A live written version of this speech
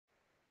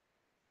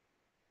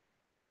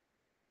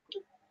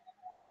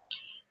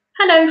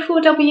Hello,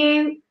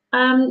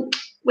 4W.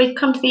 We've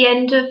come to the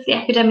end of the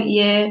academic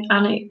year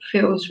and it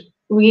feels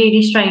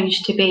really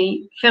strange to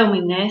be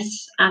filming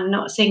this and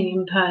not seeing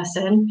you in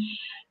person.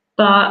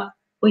 But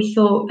we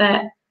thought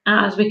that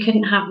as we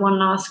couldn't have one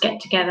last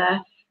get together,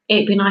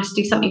 it'd be nice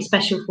to do something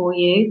special for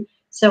you.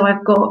 So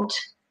I've got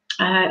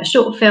a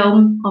short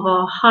film of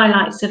our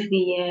highlights of the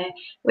year,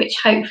 which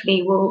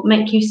hopefully will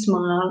make you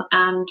smile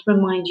and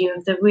remind you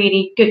of the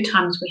really good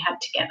times we had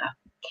together.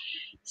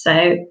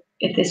 So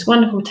if this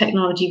wonderful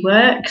technology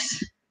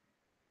works,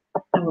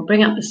 and we'll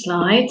bring up the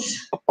slides.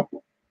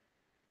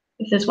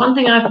 If there's one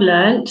thing I've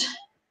learned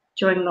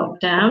during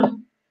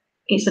lockdown,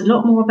 it's a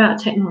lot more about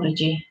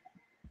technology.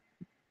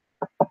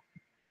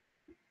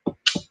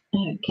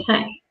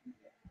 Okay.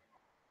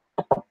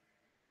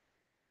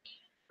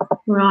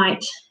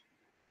 Right.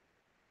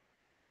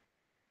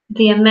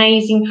 The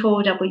amazing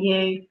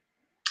 4W.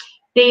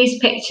 These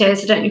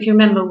pictures, I don't know if you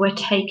remember, were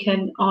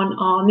taken on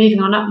our Moving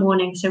On Up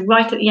morning, so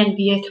right at the end of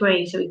year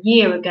 3, so a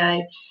year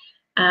ago.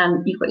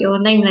 You've got your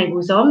name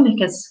labels on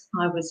because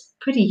I was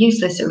pretty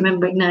useless at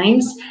remembering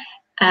names.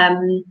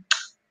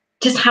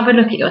 Just have a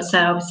look at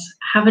yourselves.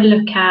 Have a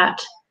look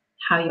at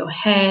how your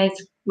hairs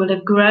will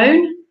have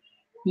grown.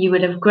 You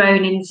will have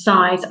grown in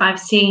size. I've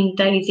seen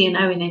Daisy and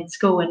Owen in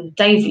school, and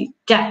Daisy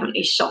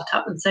definitely shot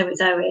up, and so has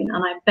Owen.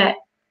 And I bet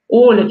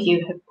all of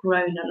you have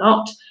grown a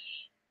lot.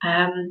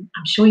 I'm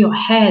sure your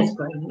hair's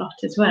grown a lot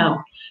as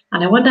well.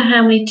 And I wonder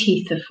how many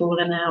teeth have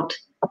fallen out.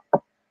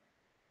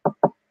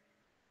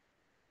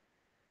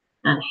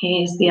 And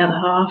here's the other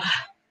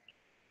half.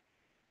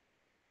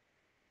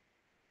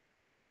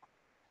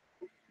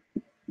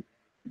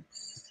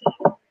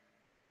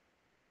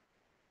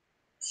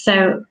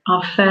 So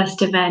our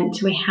first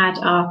event, we had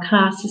our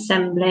class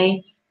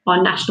assembly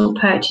on National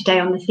Poetry Day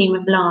on the theme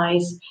of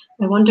lies.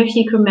 I wonder if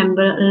you can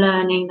remember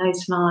learning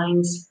those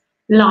lines.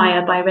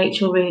 Liar by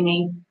Rachel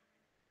Rooney.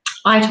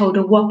 I told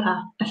a whopper,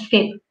 a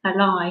fib, a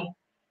lie.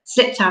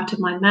 Slipped out of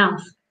my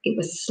mouth. It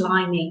was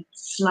slimy,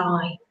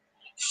 sly.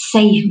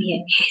 Save me,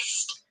 it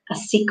hissed. A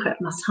secret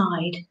must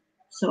hide.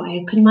 So I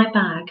opened my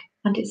bag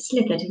and it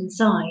slithered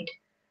inside.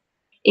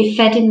 It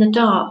fed in the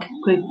dark,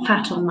 grew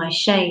fat on my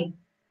shame.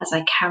 As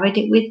I carried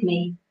it with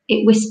me,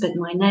 it whispered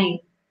my name.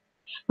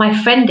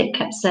 My friend, it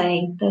kept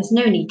saying, there's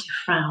no need to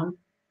frown.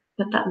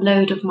 But that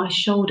load of my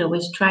shoulder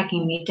was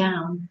dragging me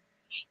down.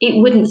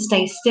 It wouldn't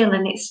stay still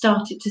and it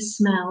started to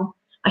smell.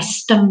 I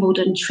stumbled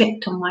and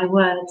tripped on my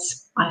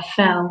words. I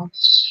fell.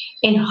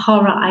 In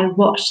horror, I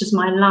watched as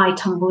my lie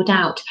tumbled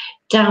out.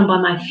 Down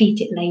by my feet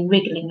it lay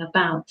wriggling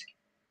about.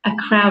 A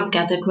crowd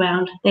gathered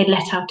round. They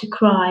let out a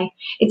cry.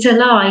 It's a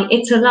lie,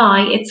 it's a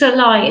lie, it's a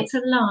lie, it's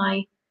a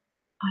lie.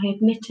 I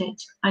admit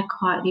it, I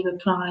quietly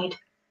replied.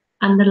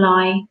 And the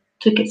lie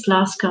took its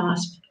last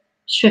gasp,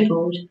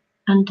 shriveled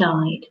and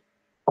died.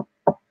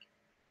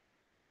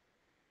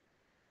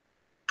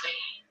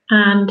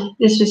 And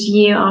this was a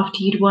year after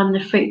you'd won the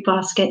fruit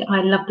basket.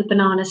 I love the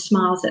banana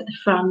smiles at the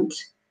front.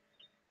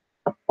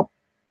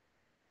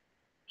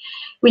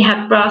 We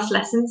had brass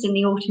lessons in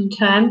the autumn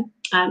term.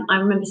 I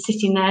remember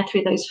sitting there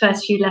through those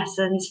first few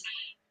lessons,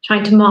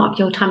 trying to mark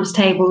your times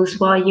tables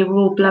while you were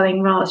all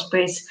blowing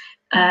raspberries.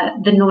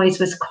 The noise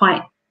was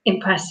quite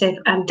impressive.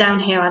 And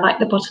down here, I like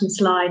the bottom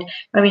slide,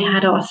 where we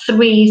had our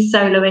 3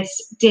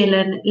 soloists,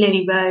 Dylan,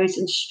 Lily Rose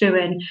and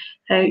Struan,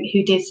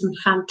 who did some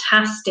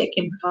fantastic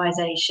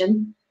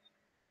improvisation.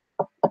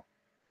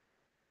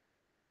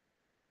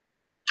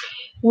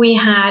 We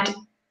had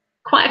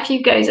quite a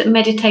few goes at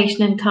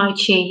meditation and Tai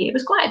Chi. It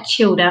was quite a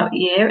chilled out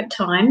year at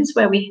times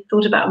where we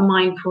thought about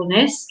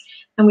mindfulness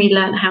and we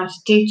learned how to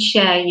do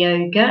chair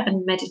yoga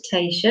and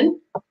meditation.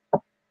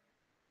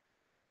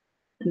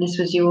 And this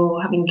was you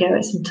all having a go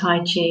at some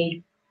Tai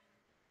Chi.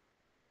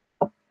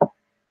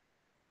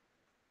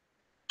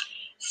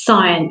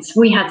 Science,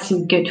 we had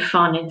some good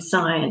fun in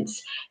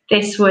science.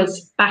 This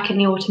was back in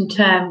the autumn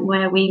term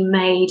where we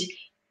made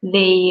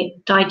the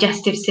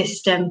digestive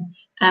system.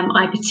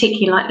 I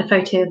particularly like the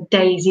photo of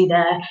Daisy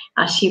there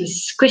as she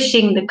was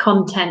squishing the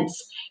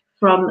contents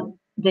from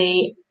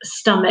the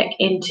stomach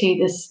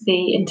into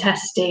the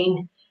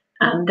intestine.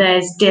 And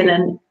there's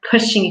Dylan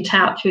pushing it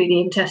out through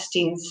the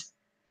intestines.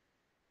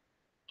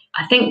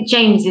 I think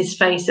James's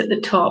face at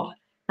the top,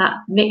 that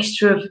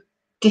mixture of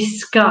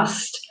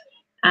disgust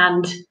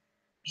and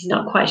he's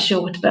not quite sure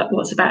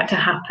what's about to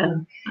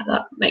happen.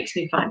 That makes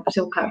me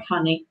feel quite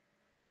funny.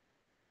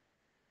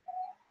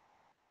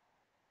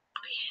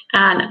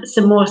 And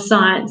some more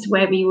science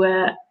where we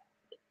were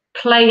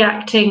play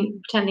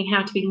acting, pretending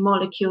how to be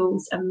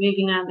molecules and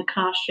moving around the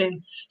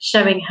classroom,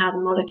 showing how the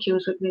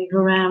molecules would move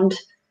around.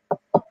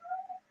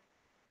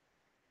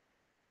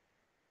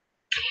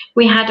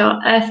 We had our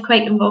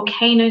earthquake and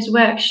volcanoes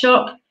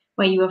workshop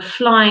where you were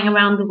flying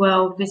around the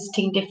world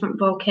visiting different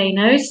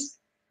volcanoes.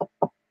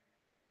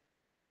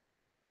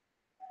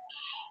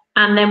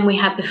 And then we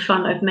had the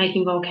fun of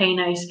making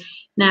volcanoes.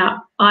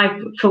 Now,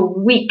 for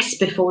weeks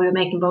before we were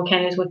making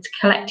volcanoes, was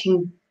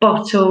collecting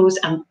bottles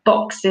and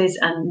boxes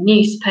and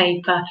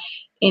newspaper.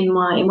 in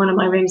one of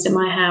my rooms in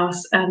my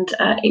house, and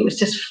it was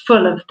just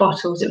full of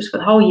bottles. It was for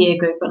the whole year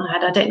group, and I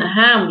had I don't know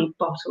how many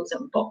bottles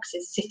and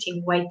boxes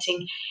sitting,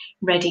 waiting,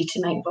 ready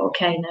to make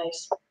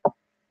volcanoes.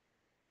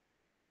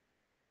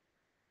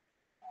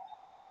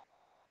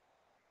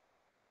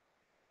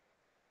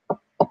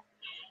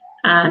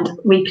 And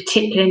we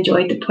particularly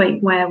enjoyed the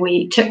point where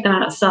we took them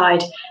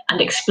outside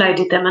and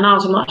exploded them, and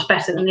ours were much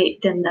better than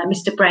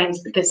Mr.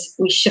 Brain's, because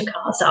we shook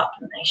ours up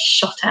and they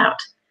shot out.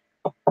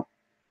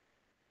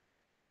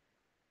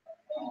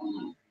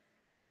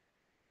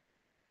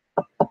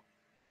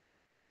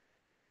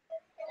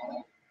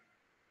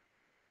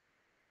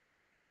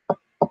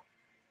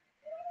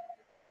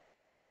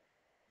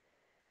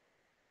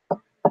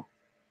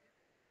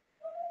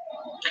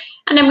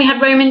 And then we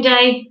had Roman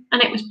Day,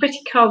 and it was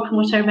pretty cold from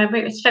what I remember.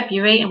 It was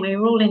February, and we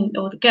were all in,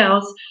 all the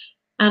girls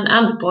and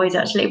the boys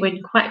actually, were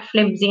in quite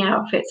flimsy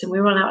outfits, and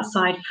we were all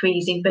outside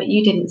freezing, but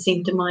you didn't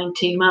seem to mind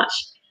too much.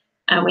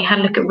 We had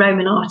a look at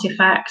Roman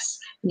artifacts,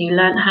 and you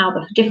learned how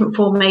the different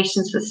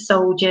formations for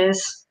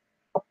soldiers.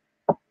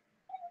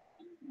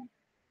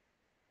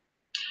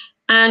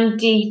 And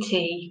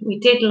DT, we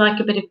did like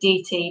a bit of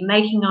DT,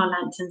 making our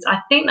lanterns. I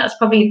think that's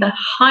probably the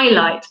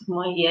highlight of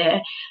my year,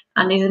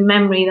 and is a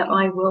memory that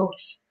I will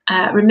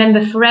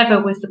remember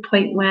forever. Was the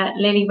point where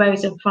Lily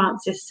Rose and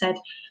Frances said,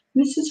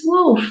 "Mrs.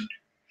 Wolfe,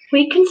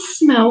 we can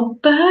smell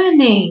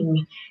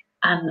burning."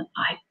 And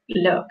I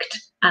looked,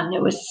 and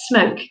there was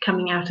smoke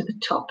coming out of the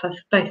top of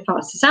both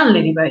Frances and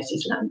Lily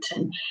Rose's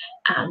lantern,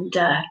 and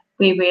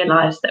we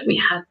realised that we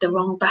had the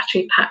wrong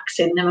battery packs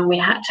in them, and we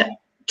had to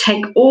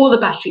take all the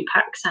battery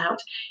packs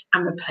out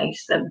and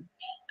replace them.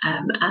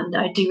 And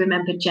I do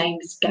remember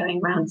James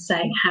going around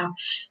saying how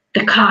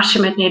the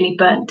Carsham had nearly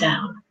burnt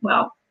down.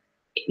 Well,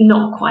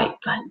 not quite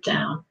burnt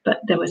down,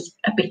 but there was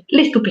a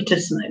little bit of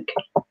smoke.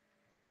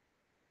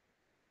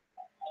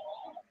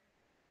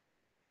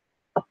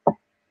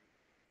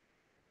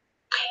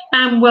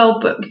 And Well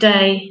Book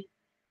Day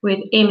with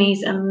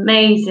Imi's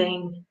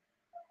amazing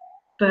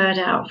bird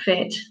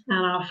outfit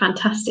and our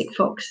fantastic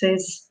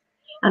foxes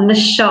and the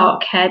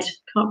shark head.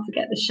 Can't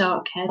forget the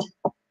shark head.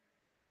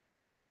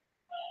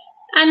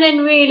 And then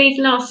really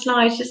last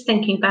slide, just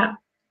thinking about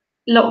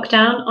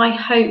lockdown. I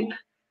hope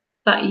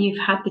that you've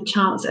had the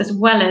chance, as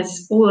well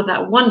as all of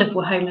that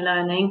wonderful home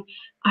learning,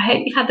 I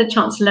hope you've had the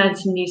chance to learn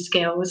some new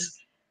skills.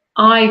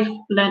 I've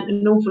learned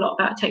an awful lot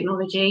about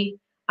technology.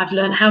 I've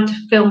learned how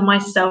to film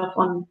myself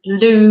on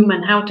Loom,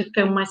 and how to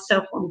film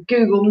myself on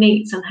Google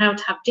Meets, and how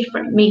to have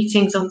different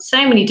meetings on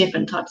so many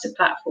different types of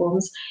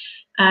platforms.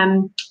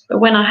 But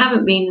when I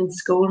haven't been in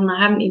school and I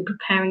haven't been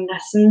preparing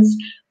lessons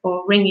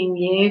or ringing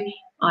you,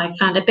 I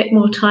found a bit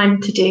more time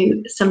to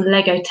do some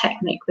Lego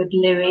Technic with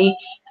Louis,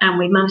 and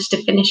we managed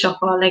to finish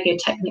off our Lego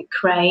Technic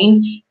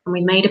crane, and we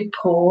made a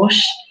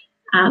Porsche.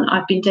 And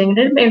I've been doing a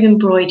little bit of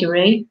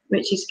embroidery,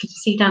 which is, you can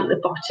see down at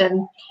the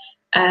bottom.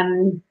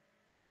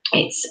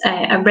 It's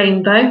a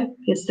rainbow,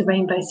 because the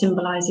rainbow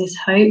symbolises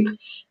hope,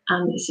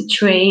 and it's a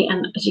tree.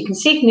 And as you can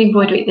see from the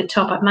embroidery at the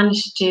top, I've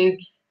managed to do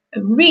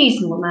a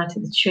reasonable amount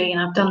of the tree,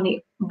 and I've done the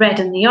red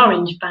and the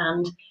orange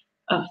band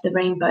of the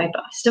rainbow,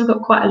 but I've still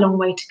got quite a long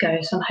way to go,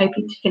 so I'm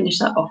hoping to finish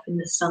that off in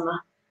the summer.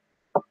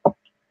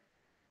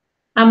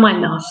 And my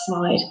last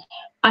slide.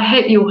 I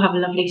hope you all have a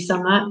lovely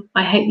summer.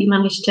 I hope you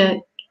managed to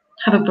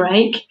have a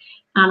break,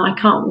 and I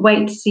can't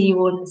wait to see you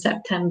all in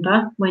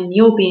September when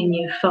you'll be in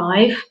Year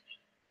 5.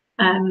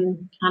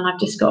 And I've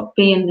just got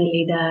Bea and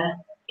Lily there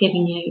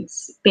giving you,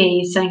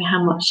 Bea saying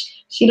how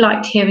much she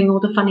liked hearing all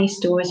the funny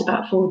stories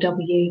about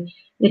 4W.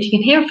 And if you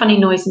can hear a funny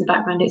noise in the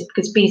background, it's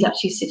because Bea's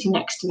actually sitting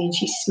next to me and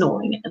she's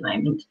snoring at the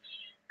moment.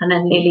 And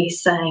then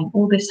Lily's saying,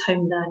 all this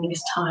home learning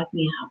has tired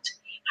me out.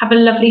 Have a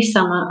lovely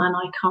summer, and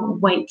I can't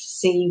wait to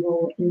see you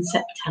all in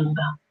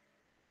September.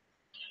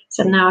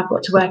 So now I've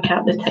got to work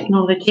out the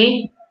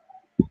technology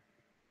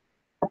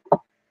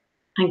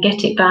and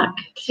get it back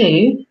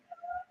to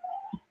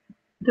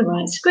the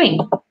right screen.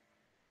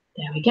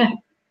 There we go.